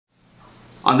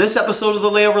On this episode of the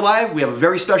Layover Live, we have a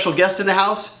very special guest in the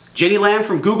house. Jenny Lamb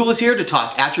from Google is here to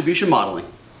talk attribution modeling.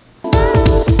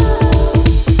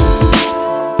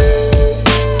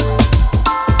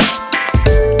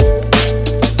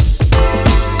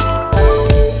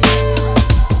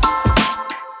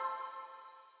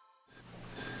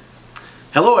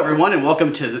 Hello everyone, and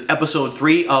welcome to episode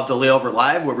 3 of the Layover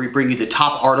Live, where we bring you the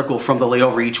top article from the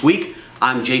Layover each week.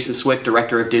 I'm Jason Swick,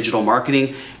 Director of Digital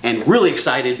Marketing, and really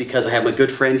excited because I have my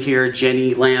good friend here,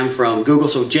 Jenny Lamb from Google.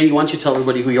 So Jenny, why don't you tell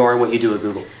everybody who you are and what you do at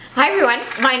Google? Hi everyone,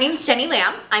 my name is Jenny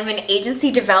Lamb. I'm an agency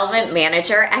development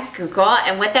manager at Google,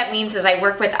 and what that means is I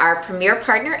work with our premier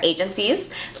partner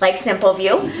agencies like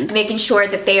Simpleview, making sure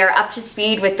that they are up to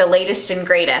speed with the latest and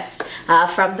greatest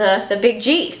from the big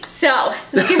G. So,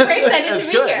 super excited to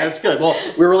be here. That's good. Well,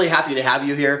 we're really happy to have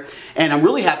you here. And I'm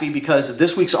really happy because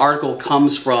this week's article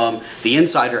comes from the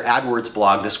Insider AdWords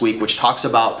blog this week, which talks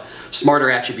about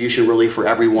smarter attribution really for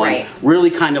everyone,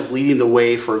 really kind of leading the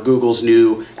way for Google's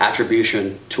new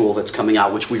attribution tool that's coming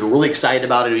out, which we were really excited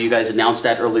about. I know you guys announced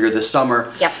that earlier this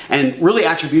summer. Yep. And really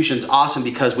attribution is awesome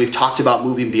because we've talked about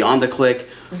moving beyond the click,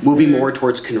 moving more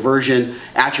towards conversion.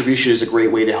 Attribution is a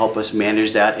great way to help us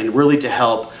manage that and really to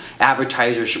help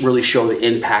advertisers really show the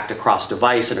impact across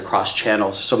device and across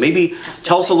channels. So maybe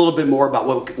tell us a little bit more about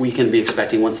what we can be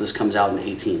expecting once this comes out in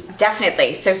 2018.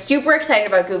 Definitely. So super excited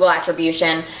about Google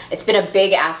Attribution. It's been a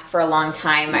big ask for a long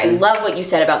time. I love what you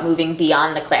said about moving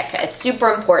beyond the click. It's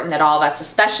super important that all of us,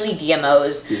 especially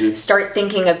DMOs, start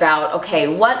thinking about,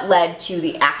 okay, what led to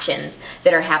the actions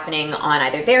that are happening on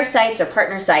either their sites or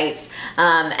partner sites,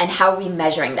 and how are we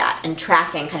measuring that and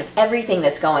tracking kind of everything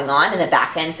that's going on in the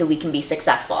back end so we can be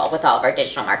successful with all of our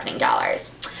digital marketing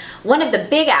dollars. One of the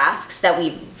big asks that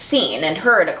we've seen and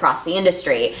heard across the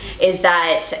industry is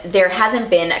that there hasn't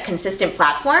been a consistent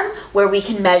platform where we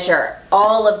can measure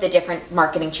all of the different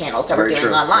marketing channels that we're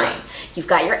doing online. You've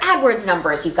got your AdWords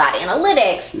numbers, you've got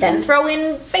analytics, then throw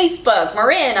in Facebook,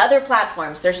 Marin, other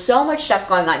platforms. There's so much stuff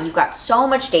going on. You've got so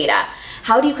much data.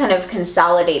 How do you kind of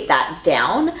consolidate that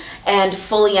down and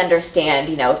fully understand,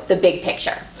 you know, the big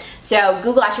picture? So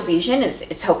Google Attribution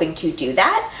is hoping to do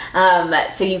that.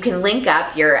 So you can link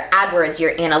up your AdWords,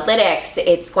 your analytics.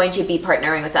 It's going to be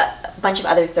partnering with a bunch of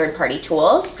other third-party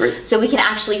tools. Great. So we can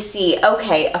actually see,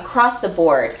 okay, across the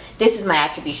board, this is my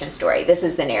attribution story. This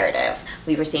is the narrative.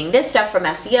 We were seeing this stuff from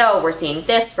SEO. We're seeing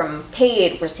this from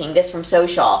paid. We're seeing this from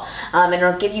social. And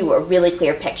it'll give you a really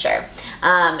clear picture.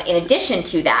 In addition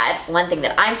to that, one thing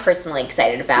that I'm personally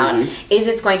excited about is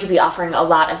it's going to be offering a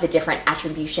lot of the different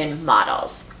attribution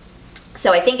models.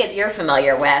 So I think, as you're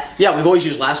familiar with, yeah, we've always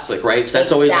used last click, right? So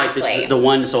that's always like the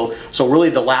one. So really,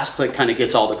 the last click kind of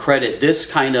gets all the credit.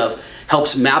 This kind of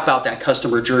helps map out that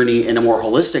customer journey in a more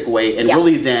holistic way, and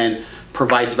really then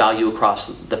provides value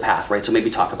across the path, right? So maybe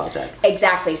talk about that.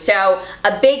 Exactly. So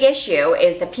a big issue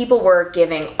is that people were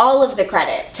giving all of the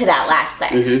credit to that last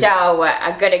click. So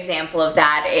a good example of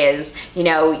that is, you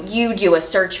know, you do a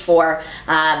search for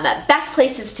best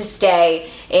places to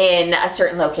stay in a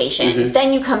certain location.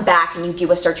 Then you come back and you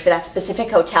do a search for that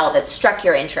specific hotel that struck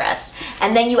your interest.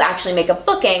 And then you actually make a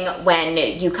booking when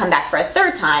you come back for a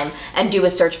third time and do a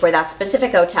search for that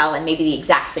specific hotel and maybe the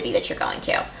exact city that you're going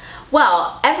to.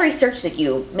 Well, every search that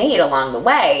you made along the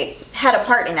way had a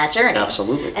part in that journey.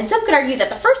 Absolutely. And some could argue that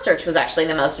the first search was actually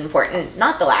the most important,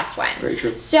 not the last one. Very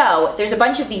true. So there's a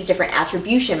bunch of these different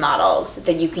attribution models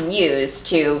that you can use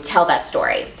to tell that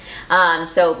story.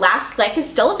 So last click is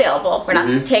still available. We're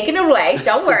not taking it away,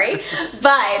 don't worry.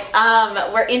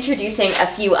 But we're introducing a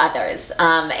few others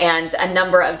and a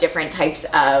number of different types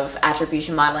of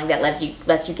attribution modeling that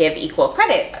lets you give equal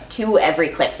credit to every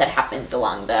click that happens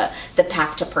along the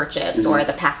path to purchase or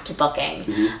the path to booking.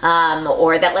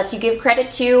 Or that lets you give credit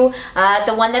to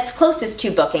the one that's closest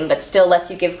to booking, but still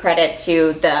lets you give credit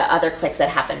to the other clicks that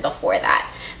happened before that.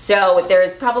 So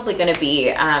there's probably going to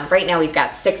be, right now we've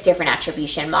got 6 different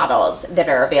attribution models that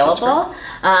are available,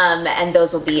 and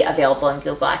those will be available in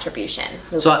Google Attribution.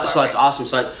 So that's awesome.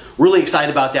 So I'm really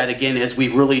excited about that again as we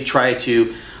really try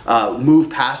to move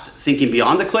past thinking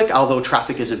beyond the click, although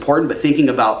traffic is important, but thinking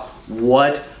about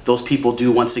what those people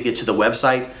do once they get to the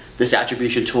website. This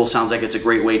attribution tool sounds like it's a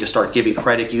great way to start giving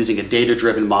credit using a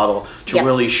data-driven model to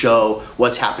really show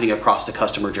what's happening across the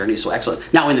customer journey. So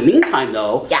excellent. Now, in the meantime,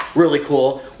 though, really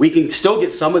cool, we can still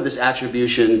get some of this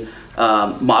attribution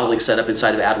modeling set up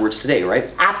inside of AdWords today, right?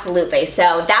 Absolutely.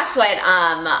 So that's what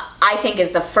I think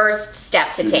is the first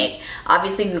step to take.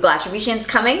 Obviously, Google Attribution is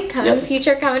coming in the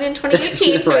future, coming in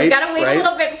 2018, so we've got to wait a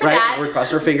little bit for that. We're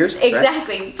cross our fingers.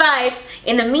 Exactly. But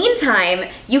in the meantime,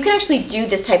 you can actually do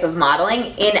this type of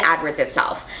modeling in AdWords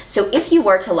itself. So if you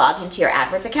were to log into your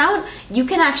AdWords account, you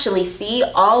can actually see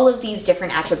all of these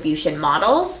different attribution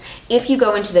models if you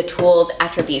go into the Tools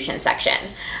Attribution section.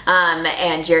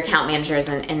 And your account managers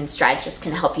and strategists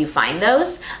can help you find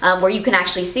those, where you can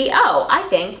actually see, oh, I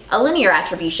think a linear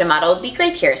attribution model would be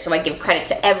great here, so I give credit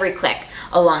to every click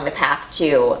along the path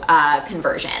to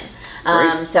conversion.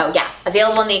 So yeah,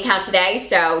 available in the account today,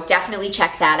 so definitely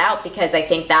check that out, because I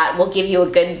think that will give you a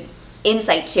good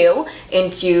insight too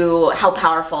into how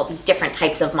powerful these different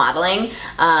types of modeling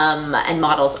and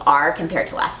models are compared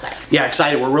to last click. Yeah,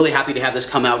 excited. We're really happy to have this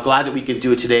come out. Glad that we can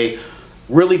do it today.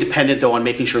 Really dependent though on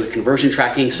making sure the conversion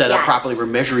tracking is set up properly. We're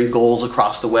measuring goals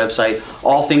across the website,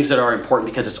 all things that are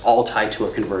important because it's all tied to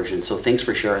a conversion. So thanks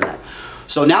for sharing that.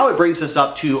 So now it brings us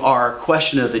up to our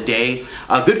question of the day.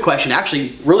 A good question,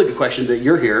 actually, really good question that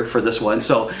you're here for this one.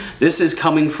 So this is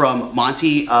coming from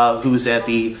Monty, who's at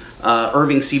the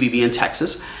Irving CVB in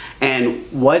Texas. And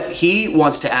what he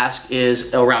wants to ask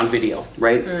is around video,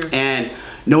 right? And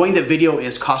knowing that video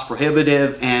is cost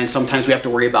prohibitive and sometimes we have to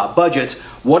worry about budgets,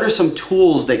 what are some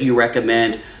tools that you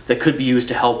recommend that could be used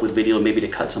to help with video, maybe to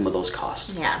cut some of those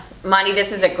costs? Yeah, Monty,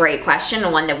 this is a great question,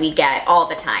 and one that we get all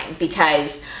the time,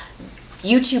 because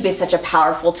YouTube is such a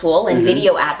powerful tool, and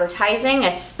video advertising,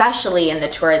 especially in the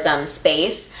tourism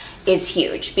space, is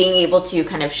huge. Being able to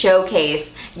kind of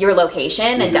showcase your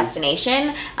location and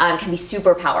destination can be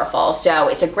super powerful. So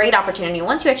it's a great opportunity.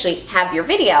 Once you actually have your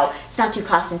video, it's not too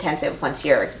cost intensive once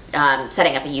you're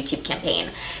setting up a YouTube campaign.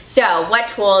 So what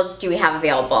tools do we have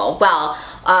available? Well,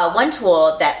 one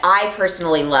tool that I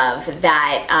personally love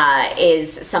that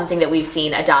is something that we've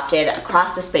seen adopted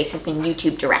across the space has been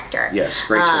YouTube Director. Yes,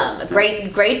 great tool.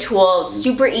 Great tool,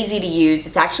 super easy to use.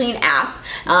 It's actually an app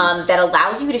that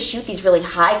allows you to shoot these really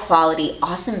high quality,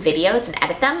 awesome videos and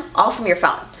edit them all from your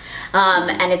phone.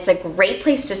 And it's a great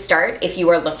place to start if you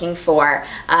are looking for,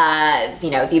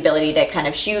 the ability to kind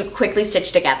of shoot, quickly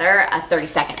stitch together a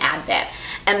 30-second ad bit.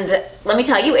 And let me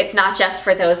tell you, it's not just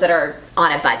for those that are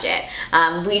on a budget.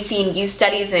 We've seen use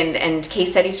studies and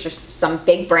case studies for some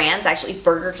big brands. Actually,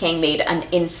 Burger King made an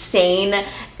insane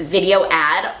video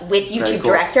ad with YouTube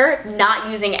Director, not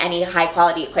using any high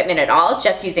quality equipment at all,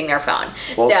 just using their phone.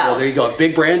 Well, there you go. If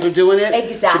big brands are doing it,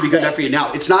 exactly, it should be good enough for you.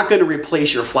 Now, it's not going to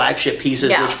replace your flagship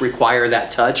pieces, which require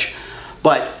that touch,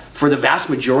 but for the vast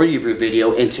majority of your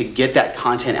video and to get that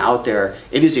content out there,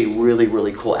 it is a really,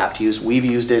 really cool app to use. We've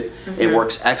used it. It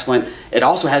works excellent. It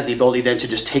also has the ability then to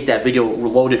just take that video,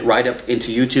 load it right up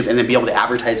into YouTube, and then be able to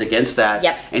advertise against that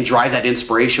and drive that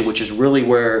inspiration, which is really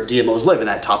where DMOs live, in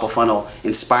that top of funnel,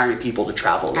 inspiring people to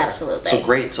travel there. Absolutely. So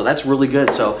great. So that's really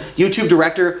good. So YouTube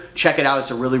Director, check it out.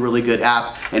 It's a really, really good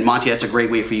app. And Monty, that's a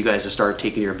great way for you guys to start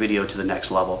taking your video to the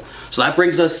next level. So that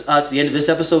brings us to the end of this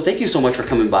episode. Thank you so much for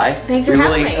coming by. Thanks for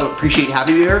having me. Appreciate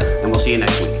having you here, and we'll see you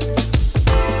next week.